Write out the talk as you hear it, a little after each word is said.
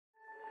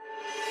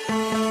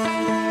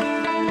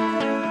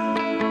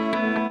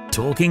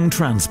Talking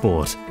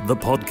Transport, the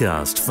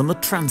podcast from the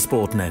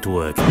Transport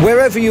Network.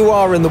 Wherever you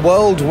are in the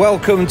world,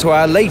 welcome to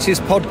our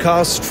latest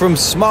podcast from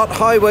Smart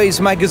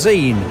Highways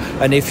magazine.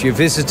 And if you're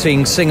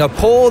visiting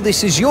Singapore,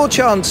 this is your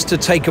chance to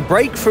take a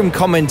break from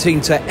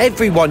commenting to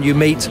everyone you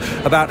meet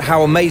about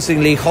how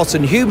amazingly hot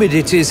and humid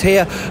it is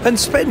here and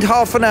spend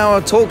half an hour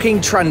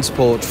talking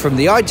transport from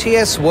the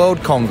ITS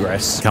World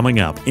Congress. Coming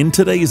up in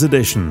today's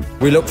edition,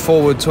 we look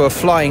forward to a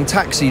flying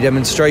taxi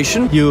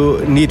demonstration.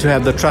 You need to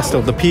have the trust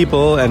of the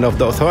people and of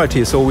the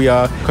authorities. So we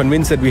are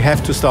convinced that we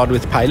have to start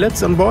with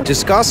pilots on board.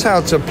 Discuss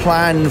how to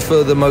plan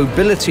for the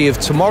mobility of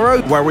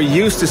tomorrow. Where we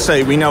used to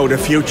say we know the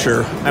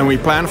future and we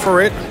plan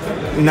for it,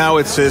 now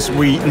it says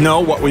we know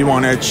what we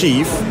want to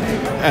achieve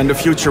and the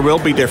future will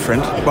be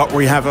different, but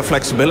we have a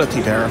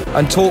flexibility there.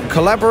 And talk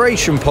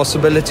collaboration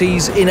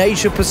possibilities in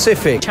Asia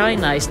Pacific.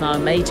 China is now a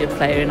major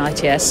player in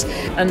ITS,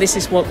 and this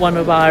is one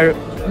of our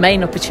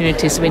main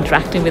opportunities of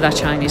interacting with our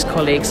Chinese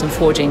colleagues and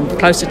forging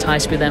closer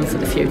ties with them for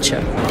the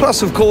future.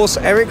 Plus, of course,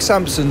 Eric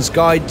Sampson's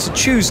guide to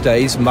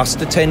Tuesday's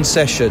must-attend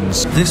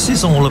sessions. This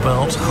is all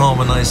about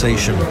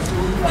harmonisation.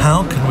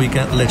 How can we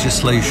get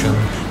legislation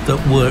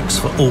that works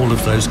for all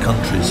of those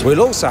countries?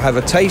 We'll also have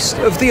a taste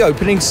of the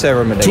opening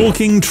ceremony.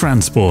 Talking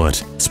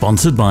Transport,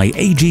 sponsored by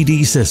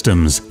AGD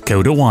Systems,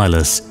 Cohda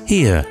Wireless,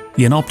 here,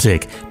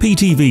 Jenoptik,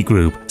 PTV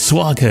Group,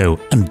 Swarco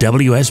and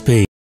WSP.